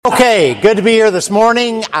Okay, good to be here this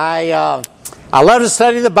morning. I love to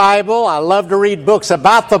study the Bible. I love to read books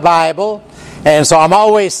about the Bible. And so I'm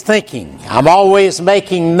always thinking. I'm always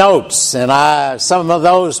making notes. And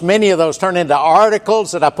many of those turn into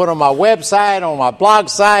articles that I put on my website, on my blog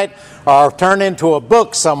site, or turn into a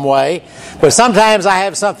book some way. But sometimes I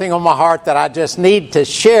have something on my heart that I just need to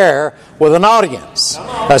share with an audience.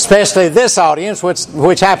 Especially this audience,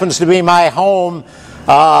 which happens to be my home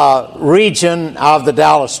region of the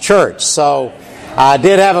Dallas church. So I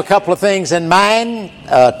did have a couple of things in mind,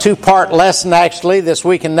 a two-part lesson actually this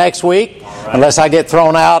week and next week, unless I get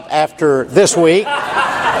thrown out after this week.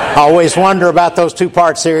 I always wonder about those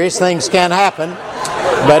two-part series. Things can happen.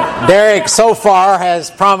 But Derek so far has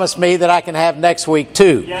promised me that I can have next week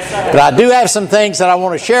too. But I do have some things that I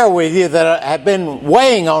want to share with you that have been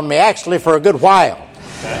weighing on me actually for a good while.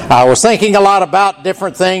 I was thinking a lot about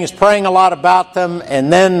different things, praying a lot about them,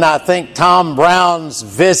 and then I think Tom Brown's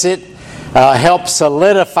visit helped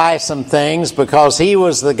solidify some things because he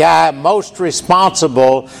was the guy most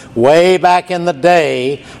responsible way back in the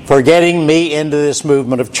day for getting me into this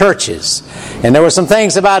movement of churches. And there were some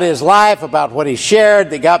things about his life, about what he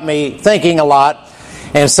shared, that got me thinking a lot.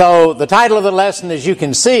 And so the title of the lesson, as you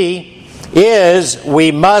can see, is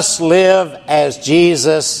We Must Live as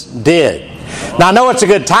Jesus Did. Now, I know it's a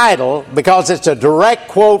good title because it's a direct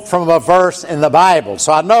quote from a verse in the Bible,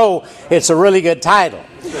 so I know it's a really good title.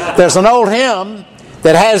 There's an old hymn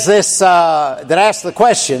that has this, that asks the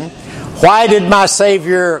question, why did my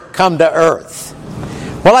Savior come to earth?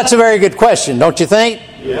 Well, that's a very good question, don't you think?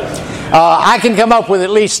 Yeah. I can come up with at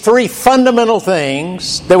least three fundamental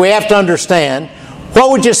things that we have to understand. What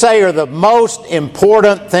would you say are the most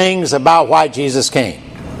important things about why Jesus came?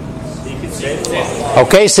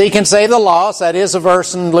 Okay, seek and save the lost. That is a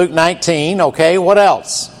verse in Luke 19. Okay, what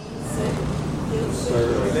else?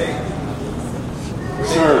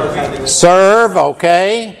 Serve,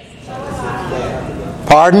 okay.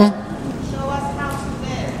 Pardon?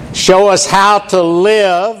 Show us how to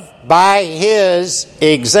live by His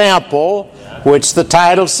example, which the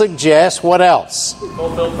title suggests. What else?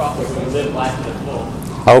 Fulfill prophecy, live life to the full.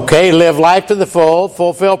 Okay, live life to the full,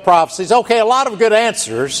 fulfill prophecies. Okay, a lot of good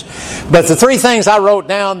answers. But the three things I wrote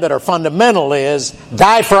down that are fundamental is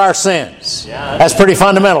die for our sins. Yeah, that's pretty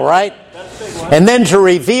fundamental, right? That's a big one. And then to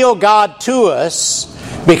reveal God to us,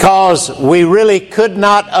 because we really could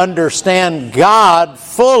not understand God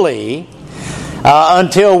fully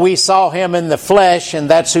until we saw Him in the flesh, and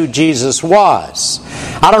that's who Jesus was.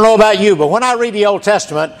 I don't know about you, but when I read the Old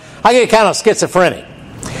Testament, I get kind of schizophrenic.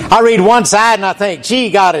 I read one side and I think, gee,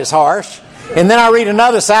 God is harsh. And then I read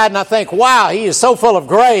another side and I think, wow, He is so full of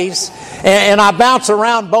grace. And I bounce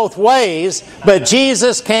around both ways. But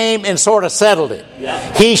Jesus came and sort of settled it.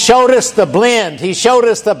 He showed us the blend. He showed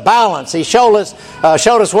us the balance. He showed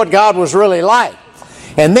us what God was really like.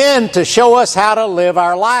 And then to show us how to live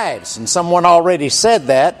our lives. And someone already said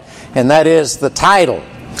that, and that is the title.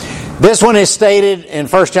 This one is stated in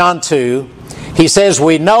 1 John 2. He says,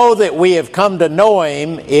 we know that we have come to know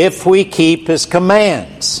Him if we keep His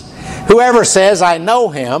commands. Whoever says, I know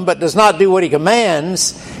Him, but does not do what He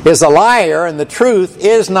commands, is a liar, and the truth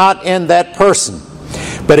is not in that person.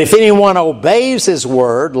 But if anyone obeys His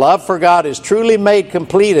word, love for God is truly made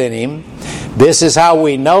complete in him. This is how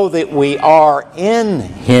we know that we are in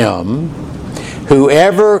Him.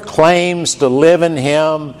 Whoever claims to live in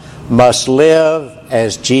Him must live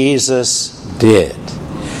as Jesus did.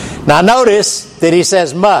 Now notice that he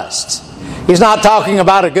says must. He's not talking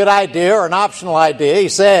about a good idea or an optional idea. He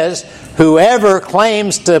says whoever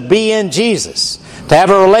claims to be in Jesus, to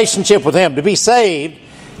have a relationship with Him, to be saved,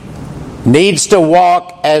 needs to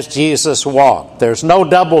walk as Jesus walked. There's no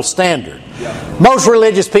double standard. Most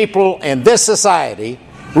religious people in this society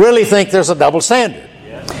really think there's a double standard.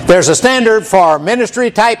 There's a standard for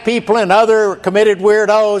ministry type people and other committed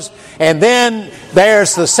weirdos, and then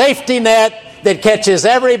there's the safety net that catches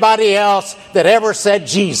everybody else that ever said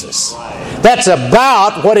Jesus. That's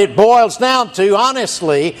about what it boils down to,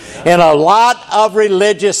 honestly, in a lot of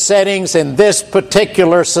religious settings in this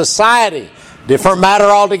particular society. Different matter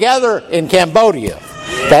altogether in Cambodia.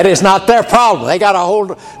 That is not their problem. They got a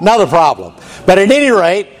whole another problem. But at any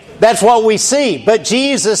rate, that's what we see. But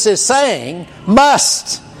Jesus is saying,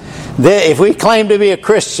 must. If we claim to be a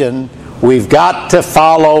Christian, we've got to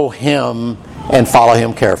follow Him and follow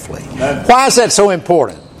Him carefully. Why is that so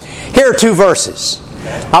important? Here are two verses.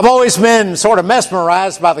 I've always been sort of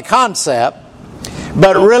mesmerized by the concept,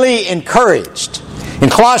 but really encouraged. In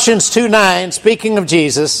Colossians 2:9, speaking of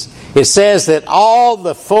Jesus, it says that all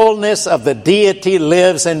the fullness of the deity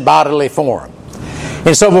lives in bodily form.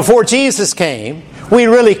 And so before Jesus came, we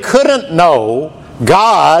really couldn't know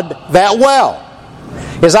God that well.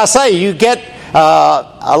 As I say, you get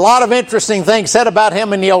a lot of interesting things said about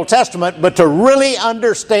Him in the Old Testament, but to really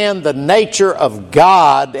understand the nature of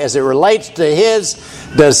God as it relates to His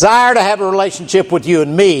desire to have a relationship with you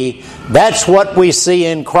and me, that's what we see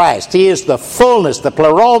in Christ. He is the fullness, the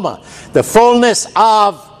pleroma, the fullness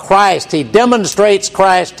of Christ. He demonstrates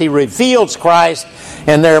Christ. He reveals Christ.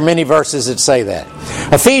 And there are many verses that say that.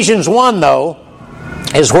 Ephesians 1, though,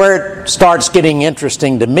 is where it starts getting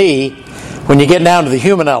interesting to me when you get down to the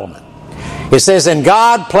human element. It says, "And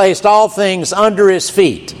God placed all things under His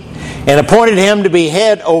feet, and appointed Him to be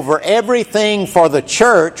head over everything for the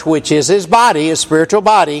church, which is His body, His spiritual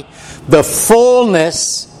body, the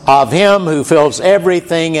fullness of Him who fills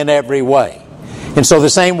everything in every way." And so the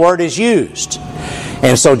same word is used.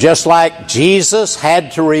 And so just like Jesus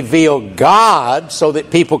had to reveal God so that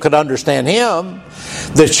people could understand Him,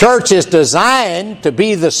 the church is designed to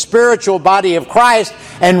be the spiritual body of Christ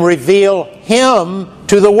and reveal Him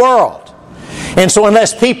to the world. And so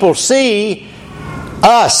unless people see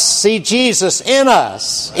us, see Jesus in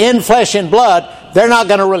us, in flesh and blood, they're not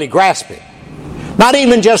going to really grasp it. Not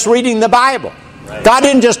even just reading the Bible. Right. God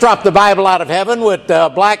didn't just drop the Bible out of heaven with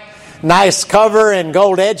black, nice cover and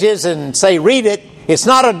gold edges and say, read it. It's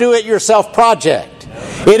not a do-it-yourself project.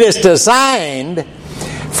 It is designed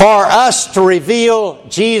for us to reveal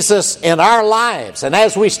Jesus in our lives. And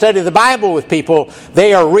as we study the Bible with people,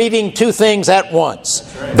 they are reading two things at once.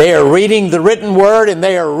 Right. They are reading the written Word, and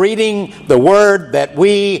they are reading the Word that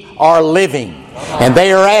we are living. And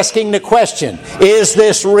they are asking the question, is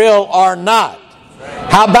this real or not?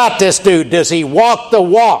 How about this dude? Does he walk the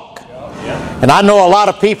walk? And I know a lot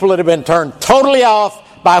of people that have been turned totally off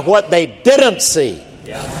by what they didn't see,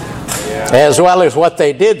 as well as what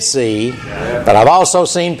they did see. But I've also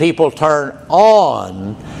seen people turn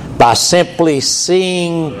on by simply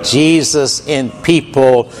seeing Jesus in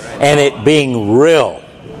people and it being real.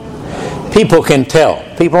 People can tell.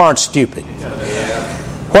 People aren't stupid.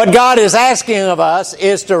 What God is asking of us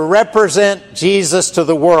is to represent Jesus to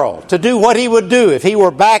the world, to do what He would do if He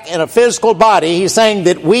were back in a physical body. He's saying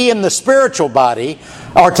that we in the spiritual body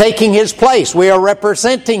are taking His place. We are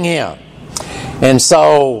representing Him. And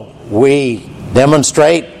so we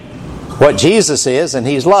demonstrate what Jesus is, and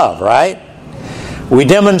He's love, right? We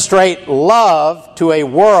demonstrate love to a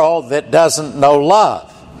world that doesn't know love.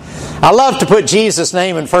 I love to put Jesus'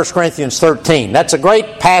 name in 1 Corinthians 13. That's a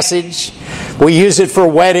great passage. We use it for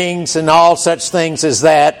weddings and all such things as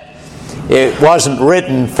that. It wasn't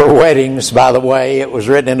written for weddings, by the way. It was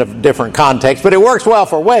written in a different context, but it works well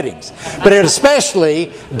for weddings. But it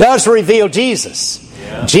especially does reveal Jesus.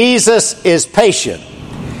 Jesus is patient.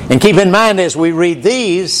 And keep in mind as we read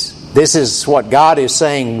these, this is what God is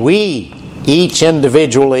saying we each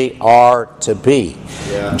individually are to be.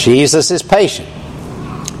 Jesus is patient.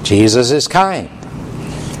 Jesus is kind.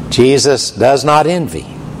 Jesus does not envy.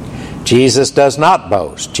 Jesus does not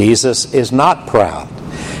boast. Jesus is not proud.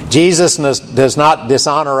 Jesus does not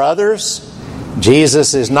dishonor others.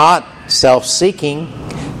 Jesus is not self-seeking.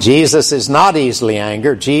 Jesus is not easily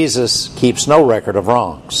angered. Jesus keeps no record of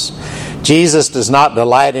wrongs. Jesus does not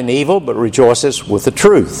delight in evil, but rejoices with the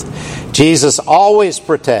truth. Jesus always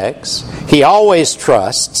protects. He always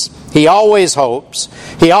trusts. He always hopes.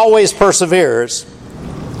 He always perseveres.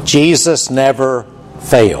 Jesus never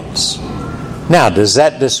fails. Now, does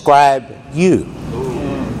that describe you?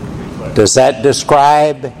 Does that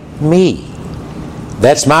describe me?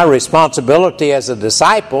 That's my responsibility as a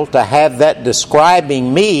disciple, to have that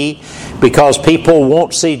describing me, because people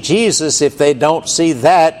won't see Jesus if they don't see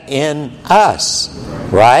that in us.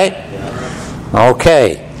 Right?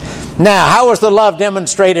 Okay. Now, how was the love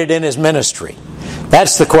demonstrated in His ministry?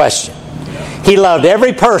 That's the question. He loved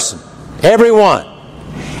every person, everyone.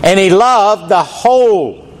 And He loved the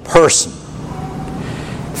whole person.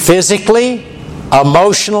 Physically,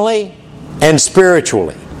 emotionally, and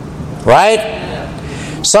spiritually. Right?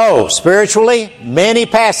 So, spiritually, many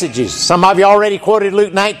passages. Some of you already quoted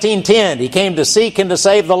Luke 19:10. He came to seek and to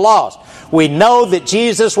save the lost. We know that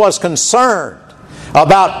Jesus was concerned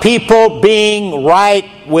about people being right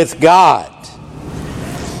with God.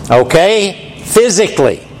 Okay?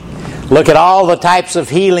 Physically, look at all the types of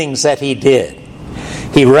healings that He did.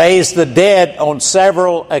 He raised the dead on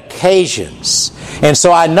several occasions. And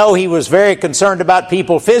so I know He was very concerned about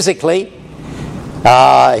people physically.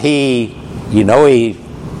 He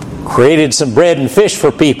created some bread and fish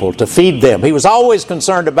for people to feed them. He was always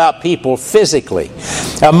concerned about people physically.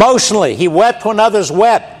 Emotionally, He wept when others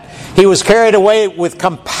wept. He was carried away with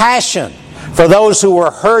compassion for those who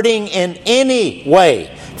were hurting in any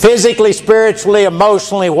way, physically, spiritually,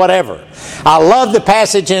 emotionally, whatever. I love the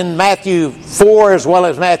passage in Matthew 4 as well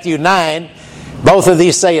as Matthew 9. Both of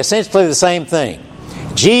these say essentially the same thing.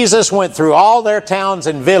 Jesus went through all their towns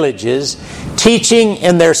and villages, teaching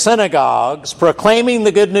in their synagogues, proclaiming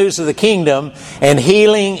the good news of the kingdom, and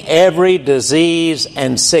healing every disease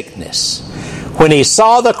and sickness. When he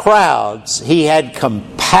saw the crowds, he had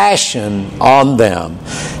compassion on them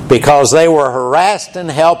because they were harassed and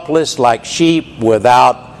helpless like sheep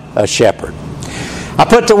without a shepherd. I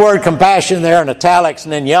put the word compassion there in italics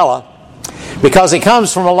and in yellow because it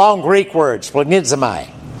comes from a long Greek word, splagizomai.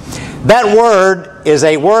 That word is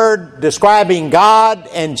a word describing God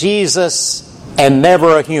and Jesus and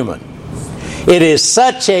never a human. It is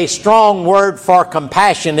such a strong word for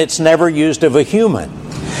compassion, it's never used of a human.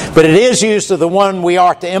 But it is used of the one we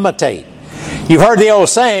are to imitate. You've heard the old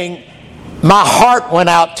saying, my heart went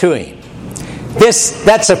out to him.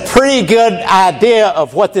 That's a pretty good idea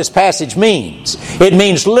of what this passage means. It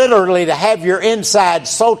means literally to have your insides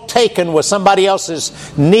so taken with somebody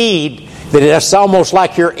else's need that it's almost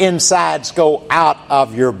like your insides go out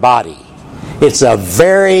of your body. It's a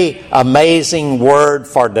very amazing word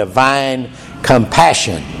for divine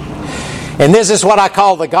compassion. And this is what I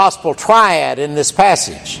call the gospel triad in this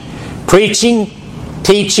passage. Preaching,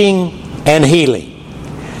 teaching, and healing.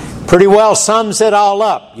 Pretty well sums it all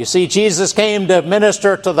up. You see, Jesus came to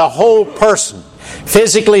minister to the whole person,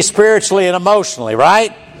 physically, spiritually, and emotionally,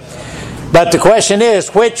 right? But the question is,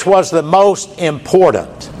 which was the most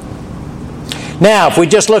important? Now, if we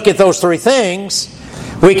just look at those three things,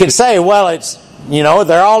 we can say, well,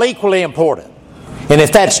 they're all equally important. And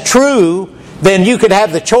if that's true, then you could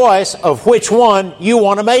have the choice of which one you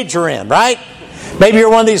want to major in, right? Maybe you're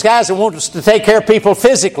one of these guys that wants to take care of people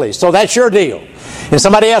physically, so that's your deal. And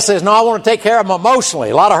somebody else says, no, I want to take care of them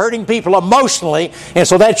emotionally. A lot of hurting people emotionally, and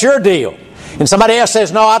so that's your deal. And somebody else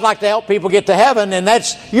says, no, I'd like to help people get to heaven, and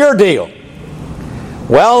that's your deal.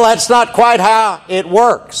 Well, that's not quite how it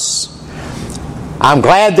works. I'm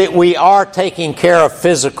glad that we are taking care of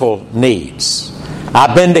physical needs.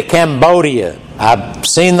 I've been to Cambodia. I've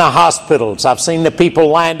seen the hospitals. I've seen the people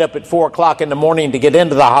lined up at 4 o'clock in the morning to get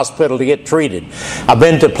into the hospital to get treated. I've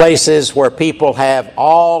been to places where people have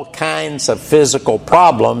all kinds of physical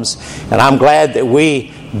problems, and I'm glad that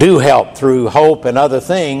we do help through hope and other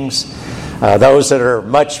things, those that are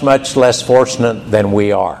much, much less fortunate than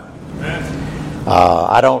we are.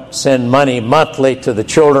 I don't send money monthly to the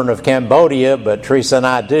children of Cambodia, but Teresa and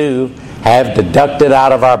I do have deducted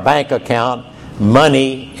out of our bank account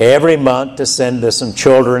money every month to send to some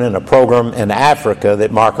children in a program in Africa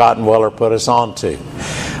that Mark Ottenweller put us on to.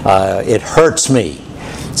 It hurts me.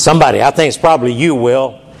 Somebody, I think it's probably you,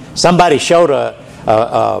 Will, somebody showed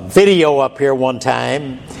a video up here one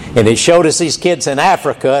time, and it showed us these kids in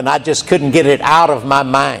Africa, and I just couldn't get it out of my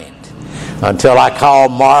mind until I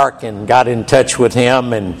called Mark and got in touch with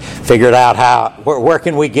him and figured out where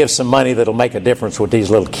can we give some money that'll make a difference with these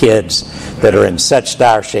little kids that are in such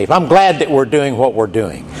dire shape. I'm glad that we're doing what we're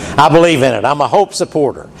doing. I believe in it. I'm a hope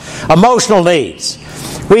supporter. Emotional needs.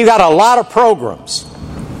 We've got a lot of programs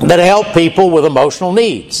that help people with emotional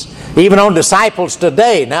needs. Even on Disciples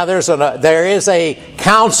Today, now there is a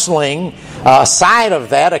counseling side of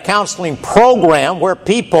that, a counseling program where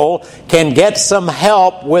people can get some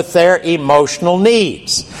help with their emotional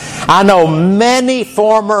needs. I know many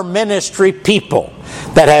former ministry people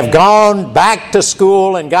that have gone back to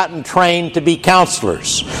school and gotten trained to be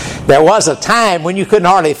counselors. There was a time when you couldn't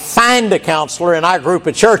hardly find a counselor in our group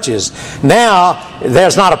of churches. Now,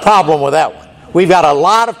 there's not a problem with that one. We've got a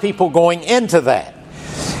lot of people going into that.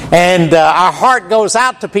 And our heart goes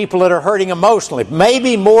out to people that are hurting emotionally,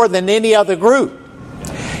 maybe more than any other group.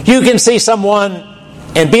 You can see someone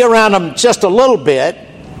and be around them just a little bit,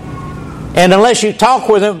 and unless you talk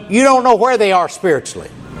with them, you don't know where they are spiritually.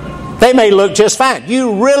 They may look just fine.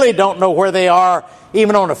 You really don't know where they are,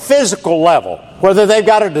 even on a physical level, whether they've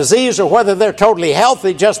got a disease or whether they're totally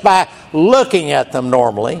healthy just by looking at them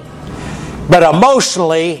normally. But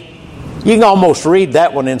emotionally, you can almost read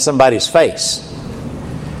that one in somebody's face.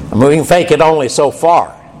 We can fake it only so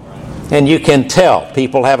far. And you can tell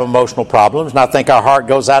people have emotional problems, and I think our heart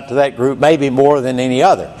goes out to that group maybe more than any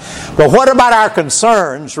other. But what about our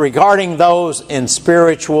concerns regarding those in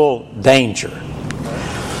spiritual danger?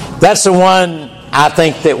 That's the one I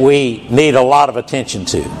think that we need a lot of attention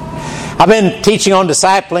to. I've been teaching on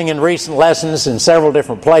discipling in recent lessons in several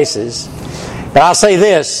different places. But I'll say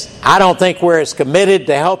this, I don't think we're as committed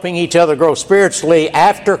to helping each other grow spiritually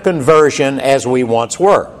after conversion as we once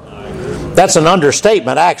were. That's an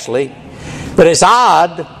understatement, actually. But it's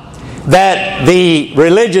odd that the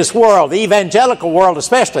religious world, the evangelical world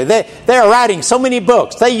especially, they're writing so many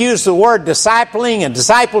books. They use the word discipling and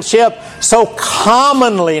discipleship so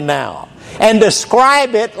commonly now and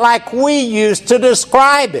describe it like we used to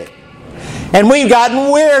describe it. And we've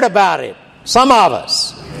gotten weird about it, some of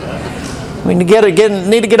us. We need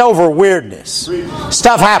to get over weirdness.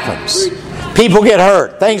 Stuff happens. People get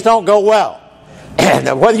hurt. Things don't go well.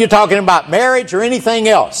 Whether you're talking about marriage or anything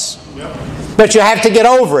else. But you have to get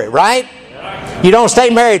over it, right? You don't stay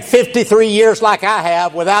married 53 years like I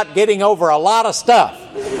have without getting over a lot of stuff.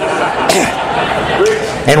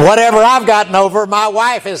 And whatever I've gotten over, my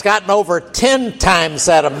wife has gotten over 10 times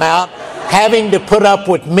that amount, having to put up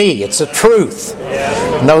with me. It's the truth.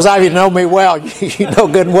 And those of you who know me well, you know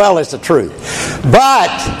good and well it's the truth.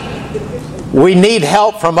 But we need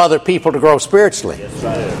help from other people to grow spiritually.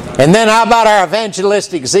 And then how about our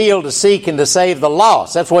evangelistic zeal to seek and to save the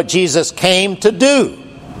lost? That's what Jesus came to do.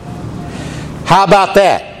 How about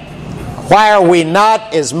that? Why are we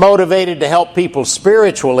not as motivated to help people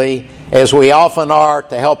spiritually as we often are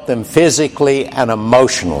to help them physically and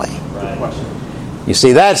emotionally? You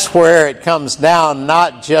see, that's where it comes down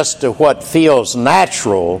not just to what feels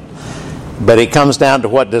natural, but it comes down to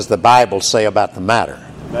what does the Bible say about the matter.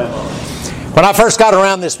 When I first got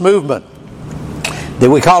around this movement that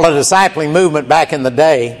we call a discipling movement back in the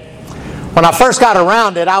day, when I first got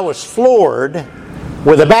around it, I was floored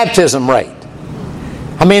with the baptism rate.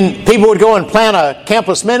 I mean, people would go and plant a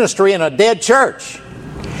campus ministry in a dead church,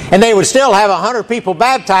 and they would still have 100 people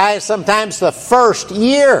baptized sometimes the first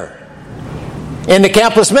year in the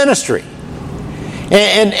campus ministry.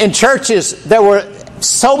 In churches, there were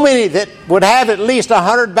so many that would have at least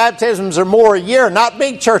 100 baptisms or more a year, not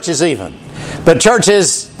big churches even, but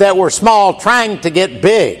churches that were small trying to get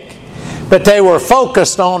big. But they were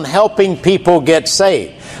focused on helping people get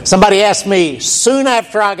saved. Somebody asked me soon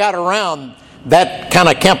after I got around that kind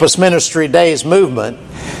of campus ministry days movement,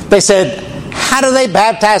 they said, how do they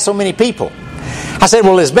baptize so many people? I said,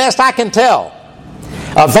 well, as best I can tell,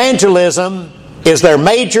 evangelism is their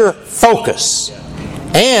major focus.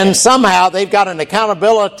 And somehow they've got an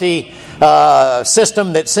accountability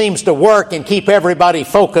system that seems to work and keep everybody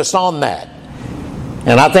focused on that.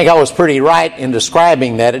 And I think I was pretty right in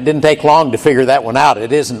describing that. It didn't take long to figure that one out.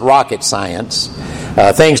 It isn't rocket science.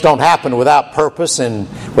 Things don't happen without purpose and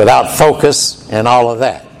without focus and all of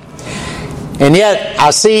that. And yet I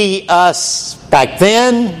see us back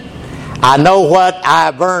then. I know what I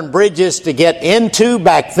burned bridges to get into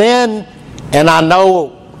back then, and I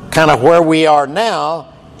know kind of where we are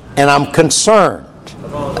now, and I'm concerned.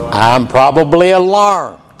 I'm probably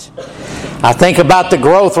alarmed. I think about the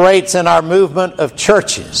growth rates in our movement of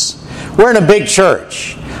churches. We're in a big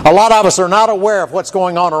church. A lot of us are not aware of what's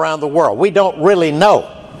going on around the world. We don't really know.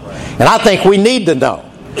 And I think we need to know.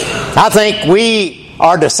 I think we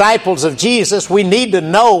are disciples of Jesus. We need to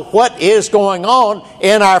know what is going on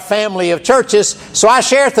in our family of churches. So I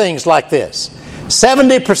share things like this.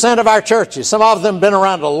 70% of our churches, some of them have been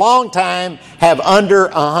around a long time, have under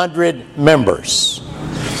 100 members.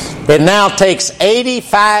 It now takes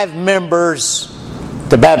 85 members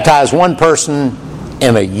to baptize one person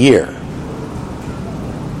in a year.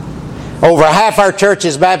 Over half our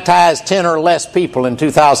churches baptized 10 or less people in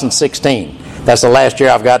 2016. That's the last year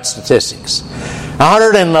I've got statistics.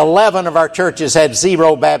 111 of our churches had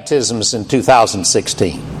 0 baptisms in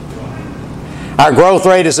 2016. Our growth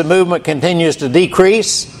rate as a movement continues to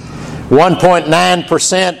decrease.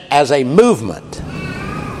 1.9% as a movement.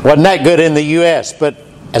 Wasn't that good in the U.S., but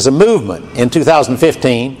as a movement in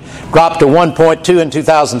 2015, dropped to 1.2 in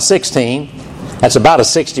 2016. That's about a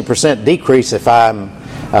 60% decrease if I'm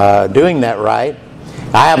doing that right.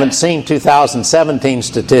 I haven't seen 2017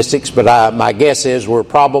 statistics, but my guess is we're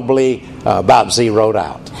probably about zeroed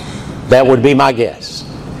out. That would be my guess.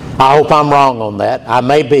 I hope I'm wrong on that. I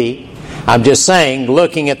may be. I'm just saying,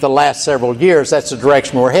 looking at the last several years, that's the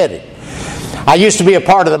direction we're headed. I used to be a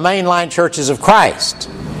part of the mainline churches of Christ.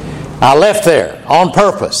 I left there on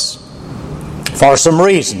purpose for some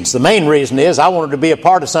reasons. The main reason is I wanted to be a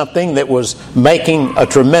part of something that was making a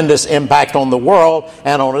tremendous impact on the world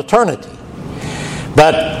and on eternity.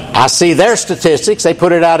 But I see their statistics. They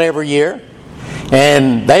put it out every year.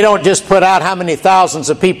 And they don't just put out how many thousands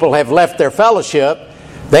of people have left their fellowship.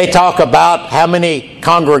 They talk about how many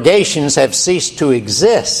congregations have ceased to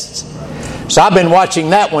exist. So I've been watching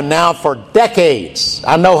that one now for decades.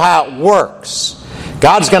 I know how it works.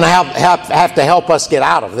 God's going to have to help us get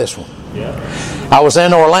out of this one. Yeah. I was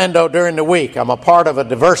in Orlando during the week. I'm a part of a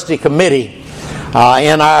diversity committee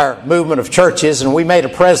in our movement of churches, and we made a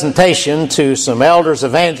presentation to some elders,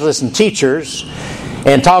 evangelists, and teachers.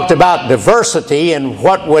 and talked about diversity and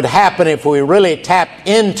what would happen if we really tapped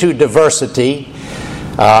into diversity,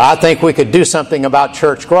 I think we could do something about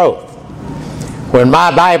church growth. When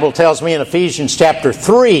my Bible tells me in Ephesians chapter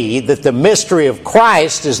 3 that the mystery of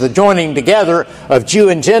Christ is the joining together of Jew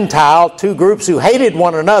and Gentile, two groups who hated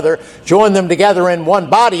one another, joined them together in one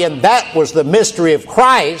body, and that was the mystery of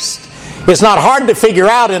Christ, it's not hard to figure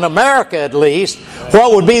out, in America at least,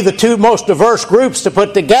 what would be the two most diverse groups to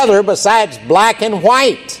put together besides black and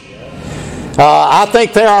white. I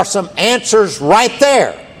think there are some answers right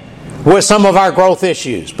there with some of our growth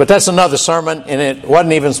issues. But that's another sermon, and it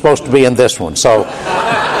wasn't even supposed to be in this one. So,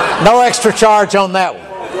 no extra charge on that one.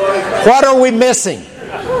 What are we missing?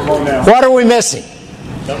 What are we missing?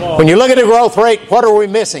 When you look at the growth rate, what are we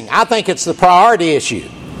missing? I think it's the priority issue.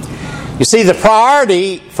 You see, the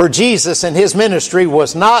priority for Jesus and His ministry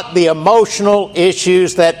was not the emotional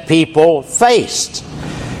issues that people faced.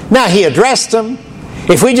 Now, He addressed them.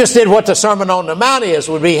 If we just did what the Sermon on the Mount is,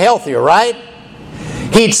 we'd be healthier, right?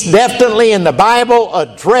 He's definitely in the Bible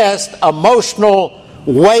addressed emotional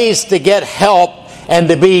ways to get help and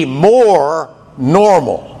to be more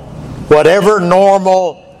normal. Whatever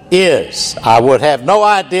normal is. I would have no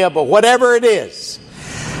idea, but whatever it is,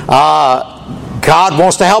 God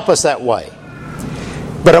wants to help us that way.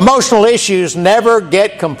 But emotional issues never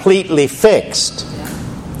get completely fixed.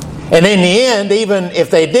 And in the end, even if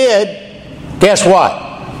they did, guess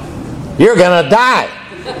what? You're going to die.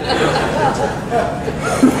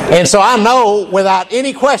 And so I know without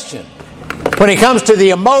any question, when it comes to the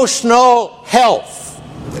emotional health,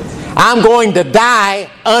 I'm going to die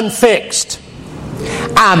unfixed.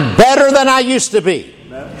 I'm better than I used to be.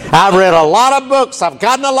 I've read a lot of books. I've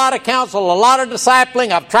gotten a lot of counsel, a lot of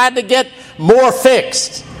discipling. I've tried to get more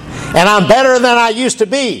fixed. And I'm better than I used to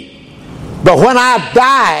be. But when I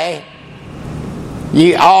die,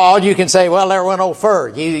 all you can say, well, there went old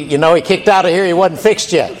Ferg. You know, he kicked out of here. He wasn't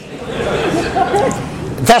fixed yet.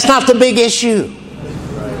 That's not the big issue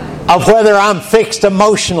of whether I'm fixed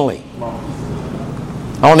emotionally.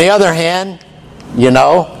 On the other hand, you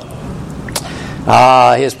know,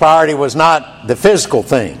 his priority was not the physical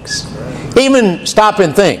things. Even stop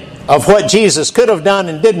and think of what Jesus could have done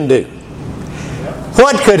and didn't do.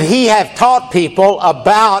 What could He have taught people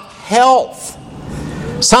about health?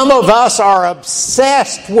 Some of us are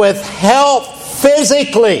obsessed with health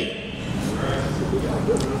physically.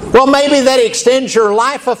 Well, maybe that extends your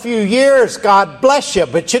life a few years, God bless you,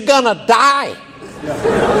 but you're going to die.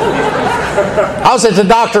 I was at the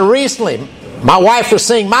doctor recently. My wife was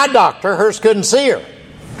seeing my doctor. Hers couldn't see her.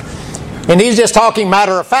 And he's just talking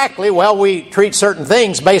matter-of-factly, well, we treat certain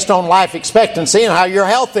things based on life expectancy and how your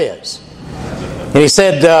health is. And he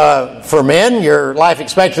said, for men, your life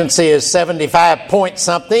expectancy is 75 point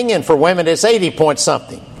something, and for women it's 80 point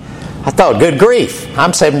something. I thought, good grief,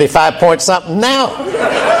 I'm 75 point something now.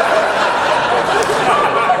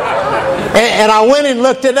 And I went and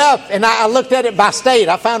looked it up, and I looked at it by state.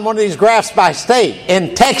 I found one of these graphs by state.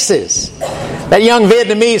 In Texas, that young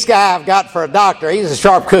Vietnamese guy I've got for a doctor, he's a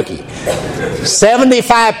sharp cookie.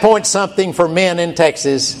 75 point something for men in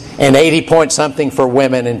Texas and 80 point something for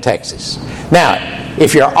women in Texas. Now,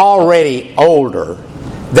 if you're already older,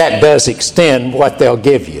 that does extend what they'll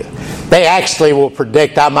give you. They actually will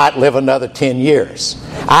predict I might live another 10 years.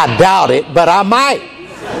 I doubt it, but I might.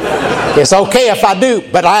 It's okay if I do,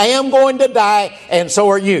 but I am going to die, and so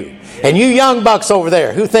are you. And you young bucks over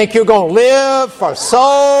there who think you're going to live for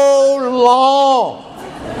so long,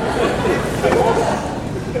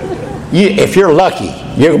 if you're lucky,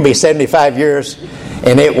 you're going to be 75 years,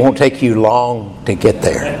 and it won't take you long to get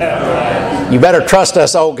there. You better trust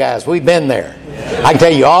us old guys. We've been there. I can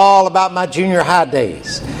tell you all about my junior high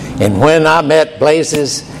days and when I met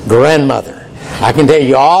Blaze's grandmother. I can tell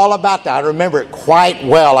you all about that. I remember it quite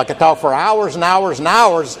well. I could talk for hours and hours and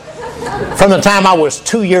hours from the time I was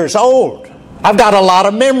 2 years old. I've got a lot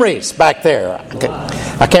of memories back there.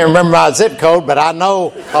 I can't remember my zip code, but I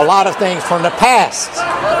know a lot of things from the past.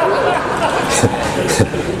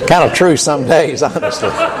 Kind of true some days, honestly.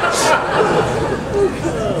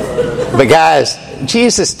 But guys,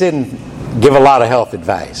 Jesus didn't give a lot of health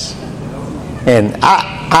advice. And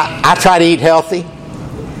I try to eat healthy.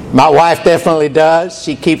 My wife definitely does.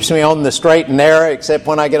 She keeps me on the straight and narrow, except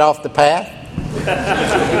when I get off the path.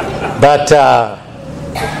 But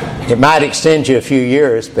it might extend you a few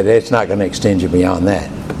years, but it's not going to extend you beyond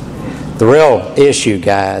that. The real issue,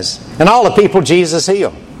 guys, and all the people Jesus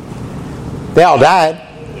healed, they all died.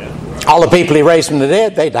 All the people He raised from the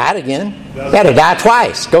dead, they died again. They had to die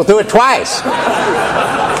twice. Go through it twice.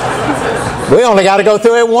 We only got to go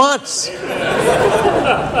through it once.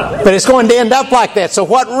 But it's going to end up like that. So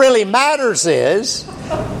what really matters is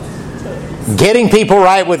getting people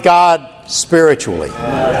right with God spiritually.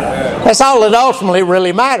 That's all that ultimately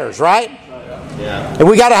really matters, right? And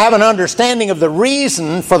we got to have an understanding of the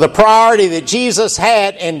reason for the priority that Jesus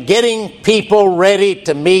had in getting people ready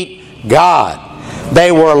to meet God.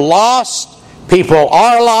 They were lost. People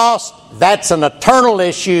are lost. That's an eternal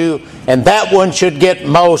issue, and that one should get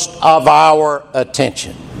most of our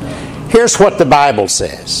attention. Here's what the Bible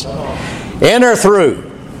says. Enter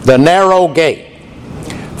through the narrow gate.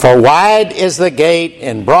 For wide is the gate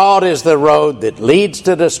and broad is the road that leads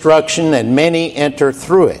to destruction, and many enter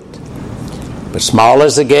through it. But small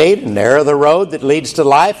is the gate and narrow the road that leads to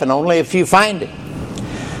life, and only a few find it.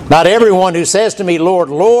 Not everyone who says to me, Lord,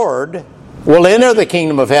 Lord, will enter the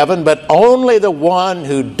kingdom of heaven, but only the one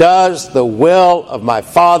who does the will of my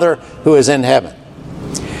Father who is in heaven.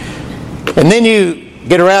 And then you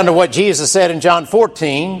get around to what Jesus said in John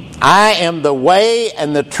 14, I am the way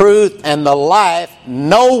and the truth and the life.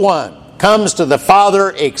 No one comes to the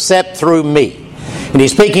Father except through me. And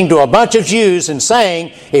he's speaking to a bunch of Jews and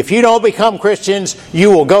saying, if you don't become Christians, you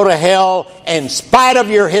will go to hell. In spite of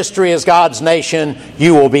your history as God's nation,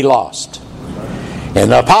 you will be lost. And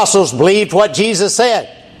the apostles believed what Jesus said.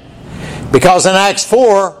 Because in Acts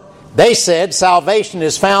 4, they said, salvation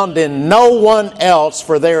is found in no one else,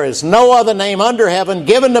 for there is no other name under heaven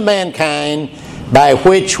given to mankind by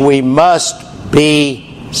which we must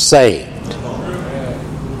be saved.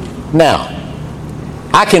 Now,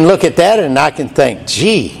 I can look at that and I can think,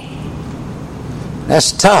 gee,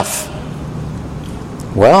 that's tough.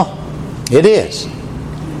 Well, it is.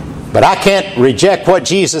 But I can't reject what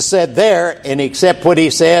Jesus said there and accept what he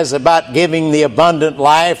says about giving the abundant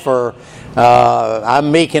life, or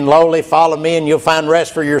I'm meek and lowly, follow me and you'll find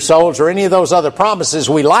rest for your souls, or any of those other promises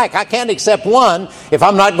we like. I can't accept one if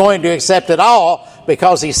I'm not going to accept it all,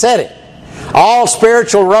 because he said it. All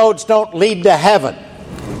spiritual roads don't lead to heaven.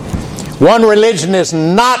 One religion is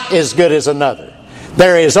not as good as another.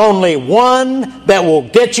 There is only one that will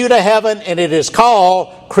get you to heaven, and it is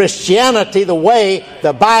called Christianity, the way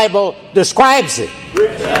the Bible describes it.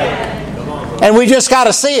 And we just got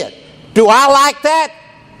to see it. Do I like that?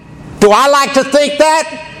 Do I like to think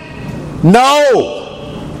that?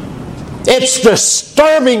 No. It's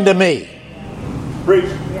disturbing to me.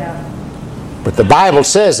 But the Bible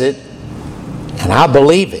says it, and I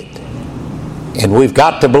believe it. And we've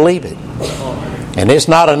got to believe it. And it's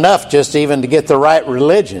not enough just even to get the right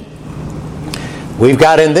religion. We've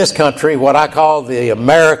got in this country what I call the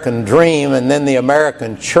American dream, and then the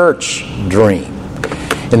American church dream.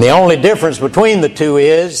 And the only difference between the two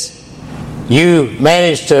is you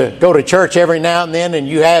manage to go to church every now and then, and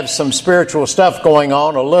you have some spiritual stuff going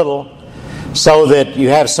on a little, so that you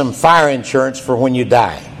have some fire insurance for when you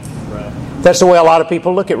die. That's the way a lot of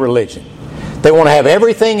people look at religion. They want to have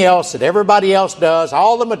everything else that everybody else does,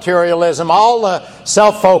 all the materialism, all the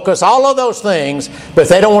self-focus, all of those things, but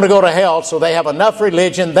they don't want to go to hell, so they have enough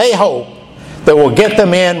religion, they hope, that will get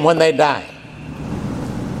them in when they die.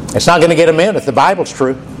 It's not going to get them in if the Bible's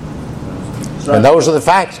true. And those are the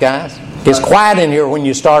facts, guys. It's quiet in here when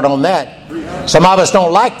you start on that. Some of us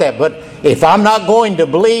don't like that, but if I'm not going to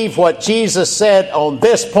believe what Jesus said on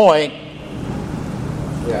this point,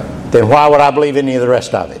 then why would I believe any of the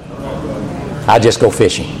rest of it? I just go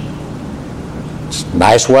fishing. It's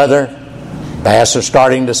nice weather. Bass are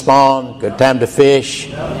starting to spawn. Good time to fish.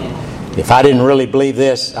 If I didn't really believe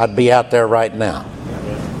this, I'd be out there right now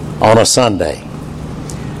on a Sunday.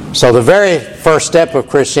 So the very first step of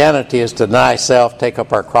Christianity is to deny self, take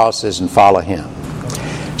up our crosses, and follow Him.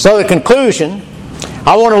 So the conclusion,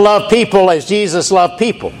 I want to love people as Jesus loved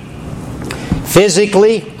people.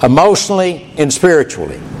 Physically, emotionally, and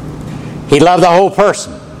spiritually. He loved the whole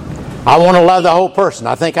person. I want to love the whole person.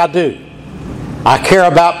 I think I do. I care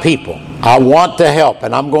about people. I want to help,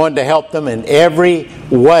 and I'm going to help them in every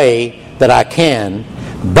way that I can.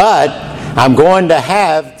 But I'm going to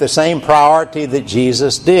have the same priority that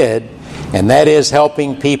Jesus did, and that is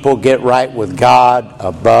helping people get right with God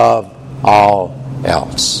above all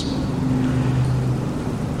else.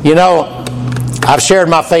 You know, I've shared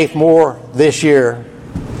my faith more this year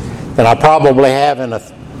than I probably have in a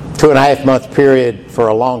 2.5 month period for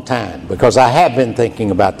a long time, because I have been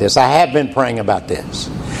thinking about this. I have been praying about this.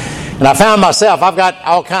 And I found myself, I've got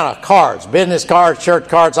all kind of cards, business cards, church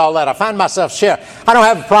cards, all that. I find myself sharing. I don't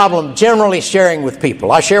have a problem generally sharing with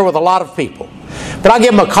people. I share with a lot of people. But I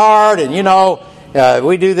give them a card and,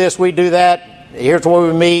 we do this, we do that. Here's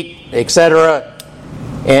where we meet, etc.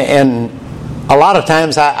 And a lot of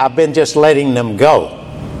times I've been just letting them go.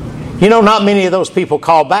 Not many of those people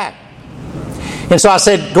call back. And so I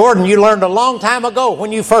said, Gordon, you learned a long time ago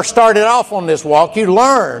when you first started off on this walk, you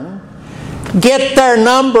learned, get their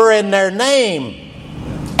number and their name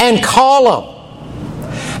and call them.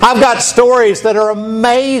 I've got stories that are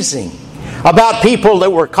amazing about people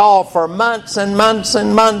that were called for months and months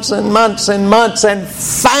and months and months and months and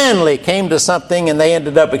finally came to something and they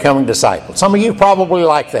ended up becoming disciples. Some of you probably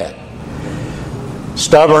like that.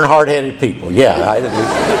 Stubborn, hard-headed people. Yeah,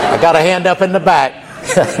 I got a hand up in the back.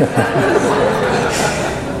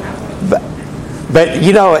 But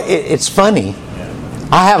you know, it's funny.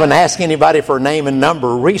 I haven't asked anybody for a name and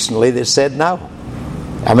number recently that said no.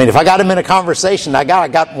 I mean, if I got them in a conversation, I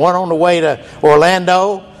got one on the way to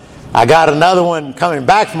Orlando. I got another one coming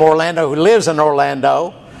back from Orlando who lives in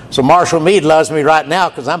Orlando. So Marshall Mead loves me right now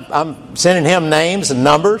because I'm sending him names and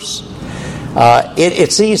numbers.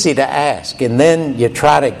 It's easy to ask, and then you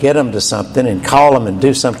try to get them to something and call them and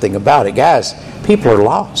do something about it. Guys, people are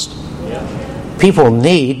lost. People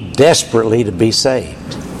need desperately to be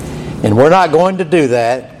saved. And we're not going to do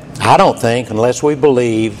that, I don't think, unless we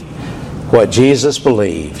believe what Jesus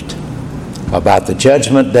believed about the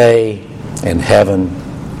judgment day and heaven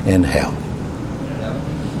and hell.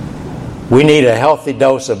 We need a healthy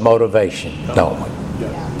dose of motivation, don't we?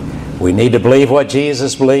 We need to believe what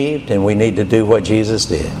Jesus believed, and we need to do what Jesus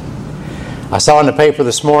did. I saw in the paper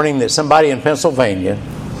this morning that somebody in Pennsylvania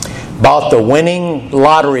bought the winning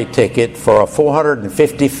lottery ticket for a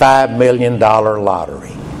 $455 million lottery.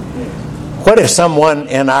 What if someone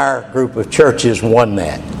in our group of churches won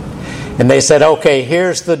that? And they said, okay,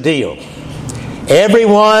 here's the deal.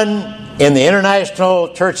 Everyone in the International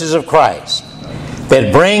Churches of Christ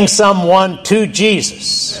that brings someone to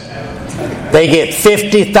Jesus, they get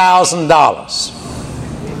 $50,000.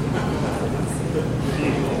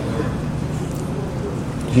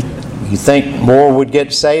 You think more would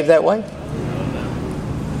get saved that way?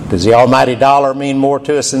 Does the almighty dollar mean more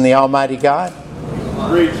to us than the almighty God?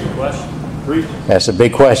 That's a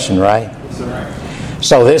big question, right?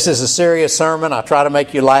 So this is a serious sermon. I try to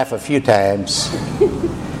make you laugh a few times.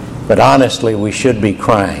 But honestly, we should be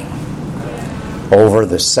crying over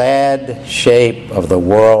the sad shape of the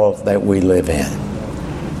world that we live in.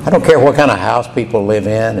 I don't care what kind of house people live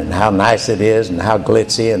in and how nice it is and how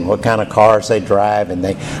glitzy and what kind of cars they drive, and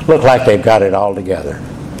they look like they've got it all together.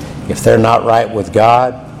 If they're not right with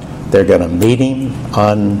God, they're going to meet Him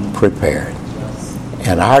unprepared.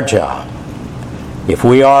 And our job, if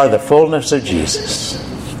we are the fullness of Jesus,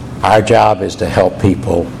 our job is to help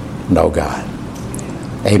people know God.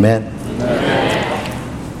 Amen.